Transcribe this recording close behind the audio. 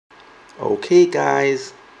Okay,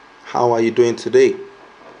 guys, how are you doing today?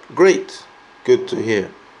 Great, good to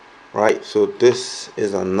hear. Right, so this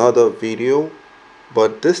is another video,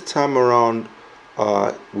 but this time around,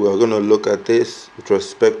 we're going to look at this with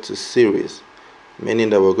respect to series, meaning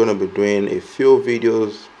that we're going to be doing a few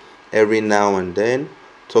videos every now and then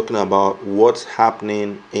talking about what's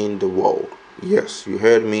happening in the world. Yes, you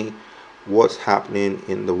heard me, what's happening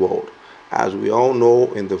in the world. As we all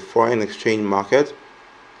know, in the foreign exchange market,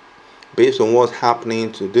 based on what's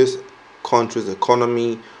happening to this country's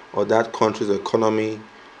economy or that country's economy,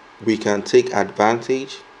 we can take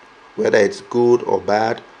advantage, whether it's good or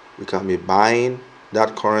bad. We can be buying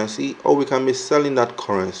that currency or we can be selling that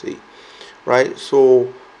currency, right?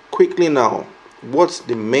 So, quickly now, what's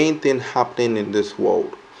the main thing happening in this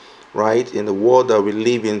world, right? In the world that we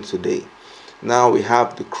live in today. Now we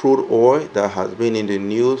have the crude oil that has been in the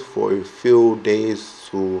news for a few days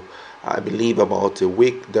to, I believe, about a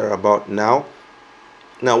week thereabout now.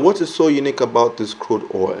 Now, what is so unique about this crude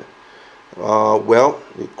oil? Well,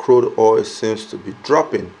 the crude oil seems to be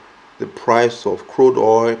dropping. The price of crude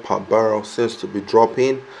oil per barrel seems to be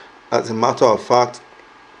dropping. As a matter of fact,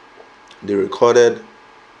 they recorded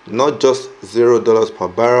not just $0 per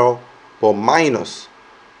barrel, but minus,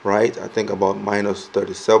 right? I think about minus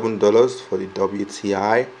 $37 for the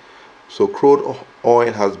WTI. So crude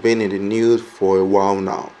oil has been in the news for a while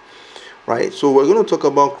now, right? So we're going to talk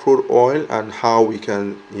about crude oil and how we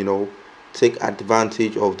can, take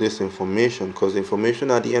advantage of this information, because information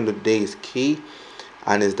at the end of the day is key,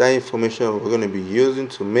 and it's that information we're going to be using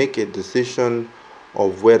to make a decision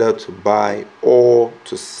of whether to buy or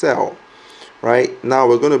to sell. Right now,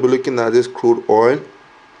 we're going to be looking at this crude oil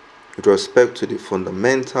with respect to the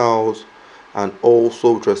fundamentals and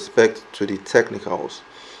also with respect to the technicals.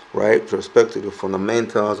 Right, with respect to the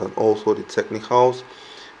fundamentals and also the technicals.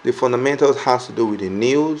 The fundamentals has to do with the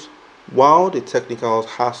news, while the technicals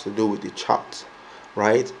has to do with the charts,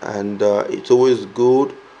 right? And it's always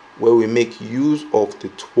good where we make use of the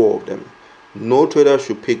two of them. No trader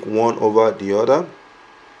should pick one over the other.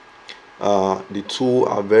 The two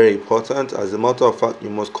are very important. As a matter of fact, you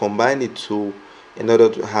must combine the two in order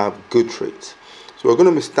to have good trades. So we're going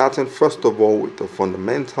to be starting first of all with the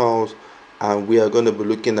fundamentals, and we are going to be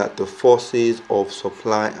looking at the forces of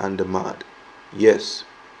supply and demand. Yes,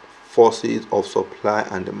 forces of supply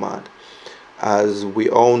and demand. As we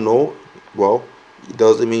all know, well, it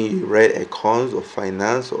doesn't mean you read econs or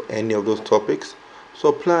finance or any of those topics.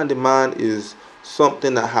 Supply and demand is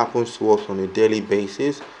something that happens to us on a daily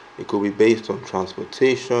basis. It could be based on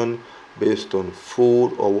transportation, based on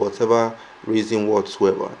food, or whatever reason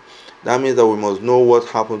whatsoever. That means that we must know what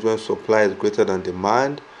happens when supply is greater than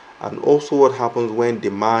demand, and also what happens when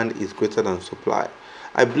demand is greater than supply.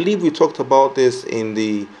 I believe we talked about this in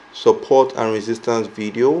the support and resistance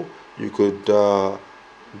video. You could go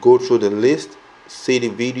through the list, see the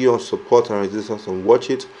video on support and resistance, and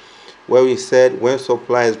watch it, where we said when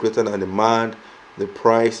supply is greater than demand, the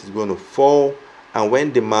price is going to fall, and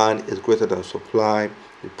when demand is greater than supply,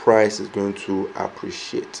 the price is going to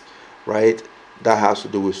appreciate, right? That has to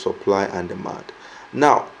do with supply and demand.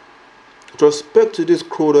 Now, with respect to this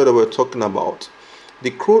crude oil that we're talking about,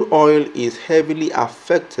 the crude oil is heavily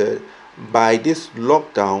affected by this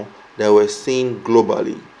lockdown that we're seeing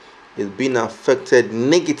globally. It's being affected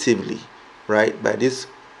negatively, right, by this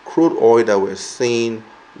crude oil that we're seeing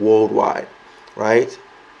worldwide, right?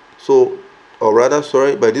 So, or rather,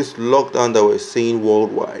 sorry, by this lockdown that we're seeing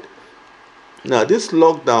worldwide. Now, this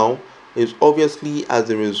lockdown is obviously as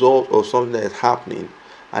a result of something that is happening,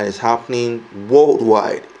 and it's happening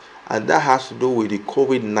worldwide, and that has to do with the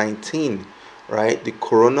COVID-19, right? The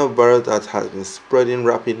coronavirus that has been spreading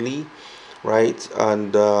rapidly, right?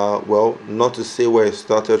 And well, not to say where it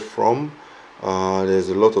started from. There's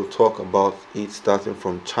a lot of talk about it starting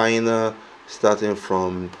from China, starting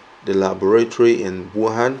from the laboratory in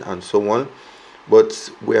Wuhan, and so on. But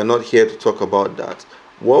we are not here to talk about that.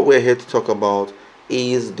 What we're here to talk about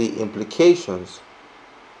is the implications,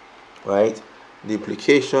 right? The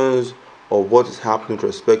implications of what is happening with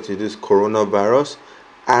respect to this coronavirus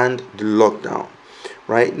and the lockdown.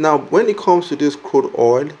 Right now, when it comes to this crude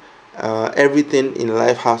oil, everything in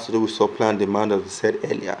life has to do with supply and demand, as I said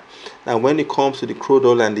earlier. Now, when it comes to the crude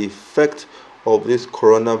oil and the effect of this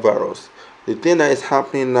coronavirus, the thing that is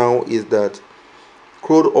happening now is that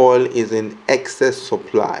crude oil is in excess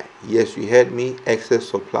supply. Yes, you heard me, excess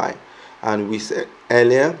supply. And we said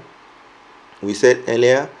earlier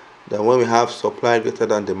that when we have supply greater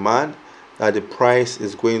than demand, that the price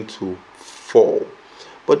is going to fall.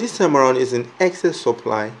 But this time around is in excess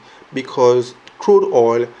supply because crude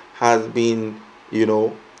oil has been,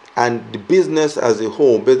 and the business as a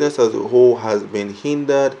whole has been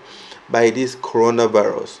hindered by this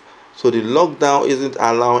coronavirus. So the lockdown isn't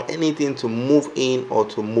allowing anything to move in or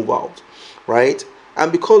to move out, right?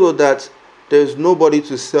 And because of that, there's nobody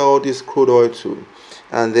to sell this crude oil to.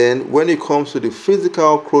 And then when it comes to the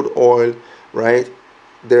physical crude oil, right,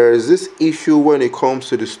 there is this issue when it comes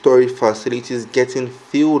to the storage facilities getting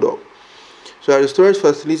filled up. So the storage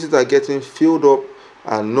facilities are getting filled up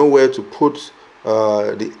and nowhere to put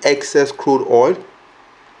the excess crude oil.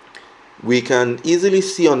 We can easily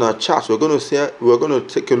see on our charts. We're going to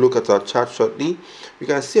take a look at our chart shortly. We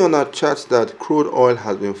can see on our charts that crude oil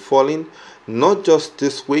has been falling, not just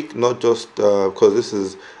this week, not just because this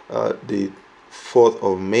is the 4th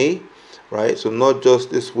of May, right? So not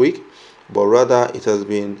just this week, but rather it has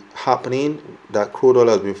been happening that crude oil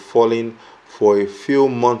has been falling for a few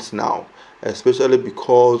months now, especially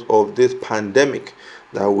because of this pandemic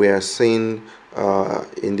that we are seeing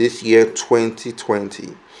in this year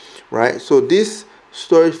 2020, right? So these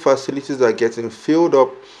storage facilities are getting filled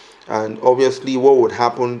up, and obviously what would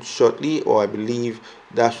happen shortly, or I believe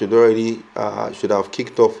that should have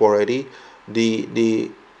kicked off already, they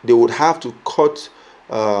would have to cut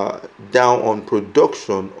down on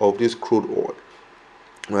production of this crude oil,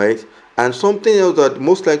 right? And something else that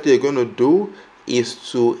most likely they're going to do is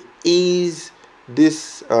to ease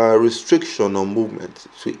this restriction on movement,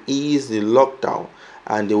 to ease the lockdown,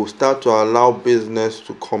 and they will start to allow business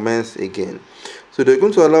to commence again. So they're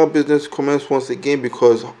going to allow business to commence once again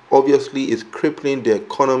because obviously it's crippling the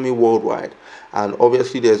economy worldwide, and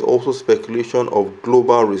obviously there's also speculation of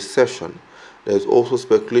global recession. There's also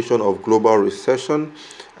speculation of global recession,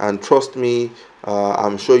 and trust me,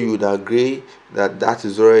 I'm sure you would agree that that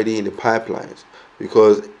is already in the pipelines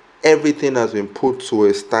because everything has been put to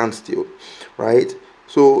a standstill, right?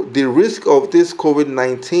 So the risk of this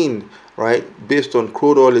COVID-19, right, based on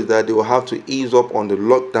crude oil, is that they will have to ease up on the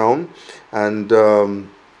lockdown, and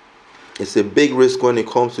it's a big risk when it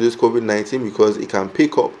comes to this COVID-19 because it can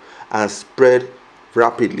pick up and spread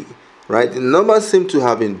rapidly, right? The numbers seem to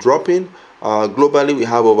have been dropping. Globally, we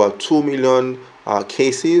have over 2 million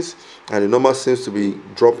cases, and the number seems to be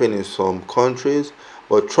dropping in some countries.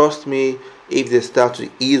 But trust me, if they start to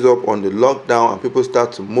ease up on the lockdown and people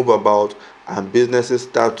start to move about and businesses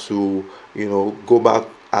start to, go back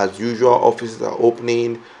as usual, offices are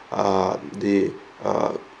opening,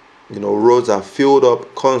 roads are filled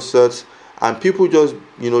up, concerts, and people just,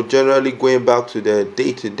 generally going back to their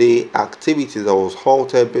day-to-day activities that was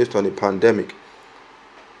halted based on the pandemic.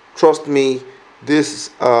 Trust me, this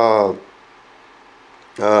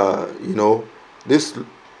this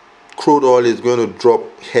crude oil is going to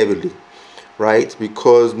drop heavily, right?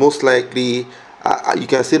 Because most likely, you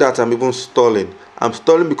can see that I'm even stalling. I'm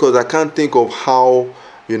stalling because I can't think of how,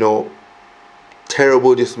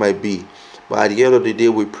 terrible this might be. But at the end of the day,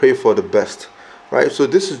 we pray for the best, right? So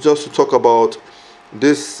this is just to talk about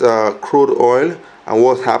this crude oil and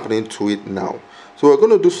what's happening to it now. So we're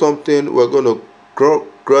going to do something. We're going to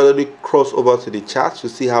gradually cross over to the charts to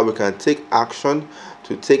see how we can take action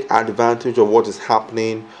to take advantage of what is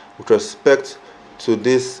happening with respect to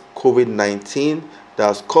this COVID-19 that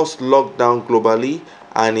has caused lockdown globally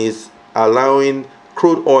and is allowing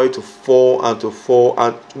crude oil to fall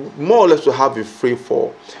and more or less to have a free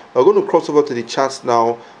fall. We're going to cross over to the charts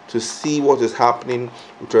now to see what is happening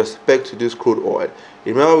with respect to this crude oil.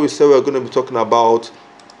 Remember, we said we're going to be talking about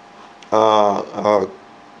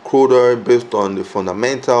crude oil based on the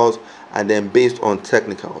fundamentals and then based on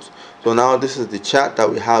technicals. So now this is the chart that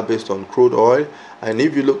we have based on crude oil, and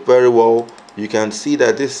if you look very well, you can see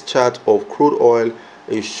that this chart of crude oil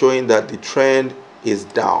is showing that the trend is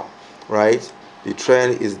down, right? The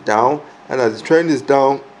trend is down, and as the trend is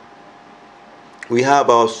down, we have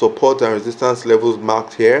our support and resistance levels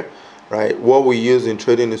marked here, right? What we use in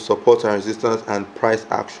trading is support and resistance and price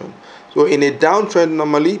action. So in a downtrend,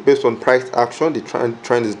 normally based on price action, the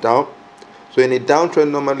trend is down. So in a downtrend,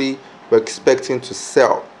 normally we're expecting to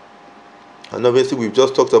sell, and obviously we've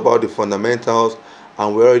just talked about the fundamentals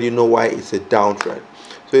and we already know why it's a downtrend.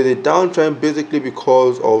 So it's a downtrend basically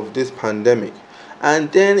because of this pandemic,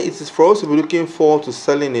 and then it is for us to be looking forward to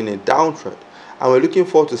selling in a downtrend, and we're looking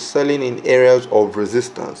forward to selling in areas of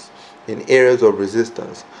resistance.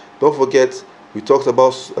 Don't forget, we talked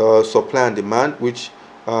about supply and demand, which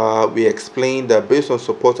we explained that based on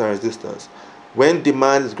support and resistance, when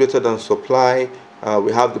demand is greater than supply,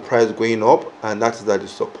 we have the price going up, and that is at the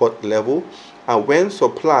support level. And when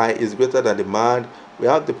supply is greater than demand, we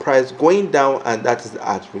have the price going down, and that is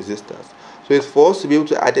at resistance. So it's for us to be able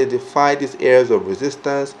to identify these areas of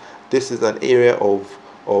resistance. This is an area of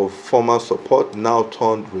former support now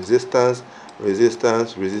turned resistance,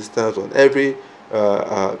 resistance, resistance on every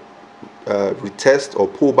retest or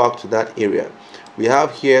pullback to that area. We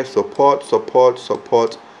have here support, support,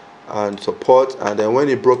 support, and support, and then when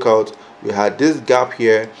it broke out, we had this gap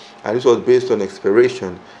here, and this was based on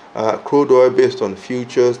expiration. Crude oil based on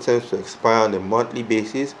futures tends to expire on a monthly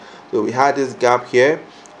basis, so we had this gap here,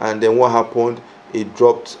 and then what happened? It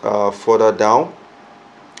dropped further down,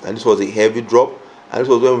 and this was a heavy drop, and this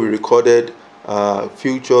was when we recorded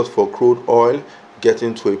futures for crude oil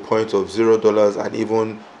getting to a point of $0 and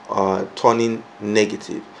even turning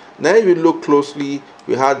negative. Now if you look closely,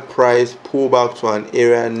 we had price pull back to an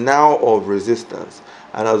area now of resistance,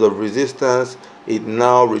 and as of resistance it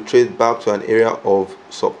now retraced back to an area of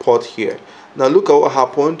support here. Now look at what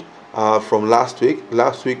happened from last week.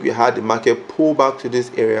 Last week we had the market pull back to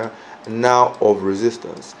this area now of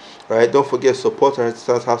resistance, right? Don't forget, support and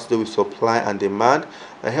resistance has to do with supply and demand.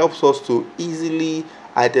 It helps us to easily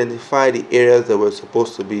identify the areas that we're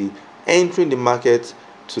supposed to be entering the market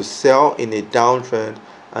to sell in a downtrend,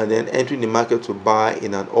 and then entering the market to buy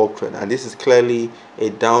in an uptrend. And this is clearly a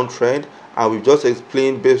downtrend, and we've just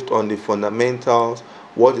explained based on the fundamentals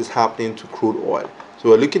what is happening to crude oil. So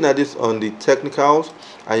we're looking at this on the technicals,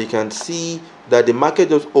 and you can see that the market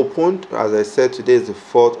just opened. As I said, today is the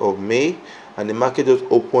 4th of May, and the market just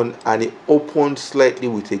opened, and it opened slightly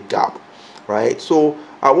with a gap, right? So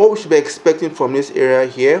what we should be expecting from this area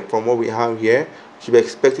here, from what we have here, we should be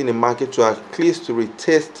expecting the market to at least to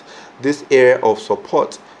retest this area of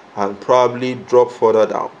support and probably drop further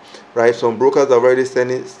down, right? Some brokers are already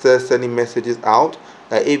sending messages out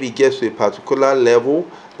that if it gets to a particular level,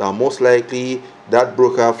 that most likely that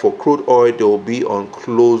broker for crude oil, they will be on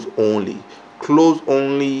close only. Close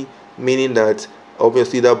only meaning that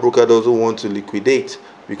obviously that broker doesn't want to liquidate,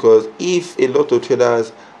 because if a lot of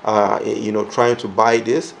traders are trying to buy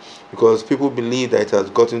this, because people believe that it has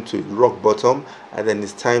gotten to rock bottom and then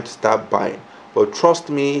it's time to start buying. But trust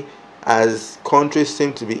me, as countries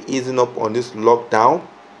seem to be easing up on this lockdown,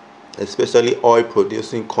 especially oil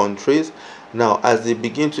producing countries, now as they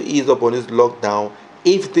begin to ease up on this lockdown,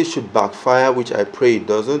 if this should backfire, which I pray it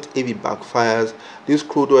doesn't, if it backfires, this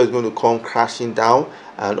crude oil is going to come crashing down,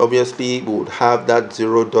 and obviously we would have that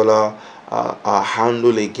 $0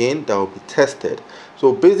 handle again that will be tested.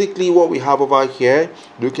 So basically what we have over here,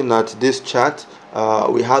 looking at this chart,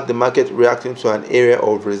 we have the market reacting to an area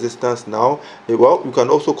of resistance now. Well, you can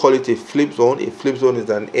also call it a flip zone. A flip zone is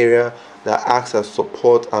an area that acts as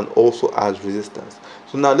support and also as resistance.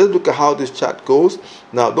 So now let's look at how this chart goes.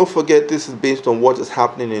 Now don't forget, this is based on what is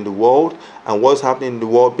happening in the world, and what's happening in the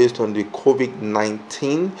world based on the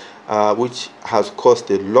COVID-19, which has caused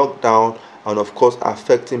a lockdown and of course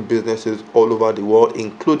affecting businesses all over the world,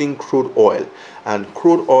 including crude oil. And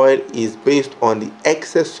crude oil is based on the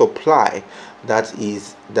excess supply that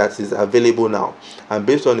is available now, and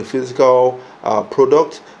based on the physical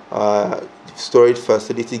product storage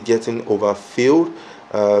facility getting overfilled.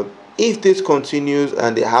 If this continues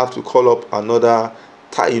and they have to call up another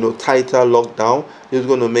tighter lockdown, this is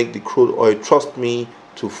going to make the crude oil, trust me,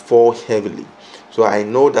 to fall heavily. So I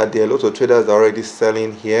know that there are lots of traders already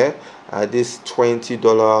selling here at this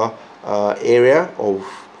 $20 area of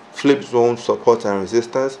flip zone support and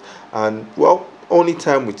resistance, and well, only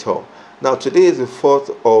time will tell. Now today is the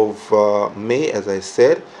 4th of May, as I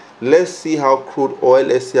said. Let's see how crude oil,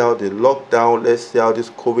 let's see how the lockdown, let's see how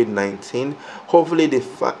this COVID-19, hopefully they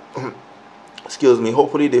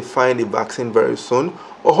hopefully they find a vaccine very soon,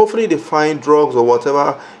 or hopefully they find drugs or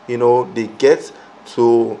whatever they get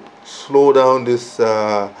to slow down this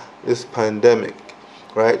this pandemic,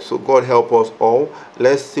 right? So God help us all.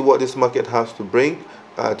 Let's see what this market has to bring.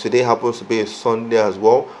 Today happens to be a Sunday as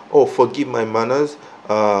well. Oh, forgive my manners.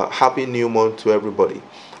 Happy new month to everybody,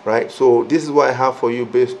 right? So this is what I have for you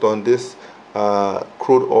based on this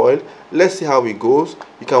crude oil. Let's see how it goes.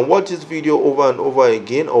 You can watch this video over and over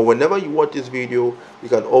again, or whenever you watch this video, you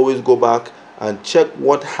can always go back and check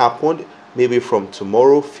what happened, maybe from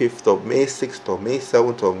tomorrow, 5th of May, 6th of May,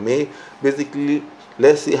 7th of May. Basically,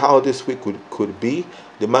 let's see how this week could be.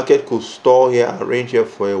 The market could stall here and range here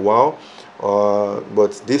for a while,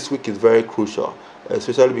 but this week is very crucial,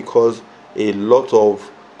 especially because a lot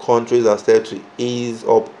of countries are starting to ease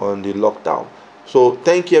up on the lockdown. So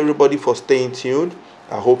thank you everybody for staying tuned.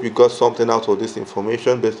 I hope you got something out of this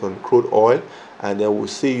information based on crude oil, and then we'll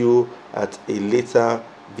see you at a later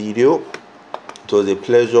video. It was a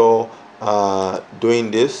pleasure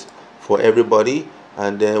doing this for everybody,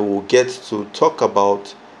 and then we'll get to talk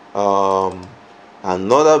about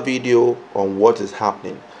another video on what is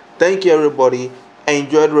happening. Thank you everybody.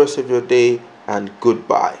 Enjoy the rest of your day, and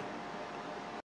goodbye.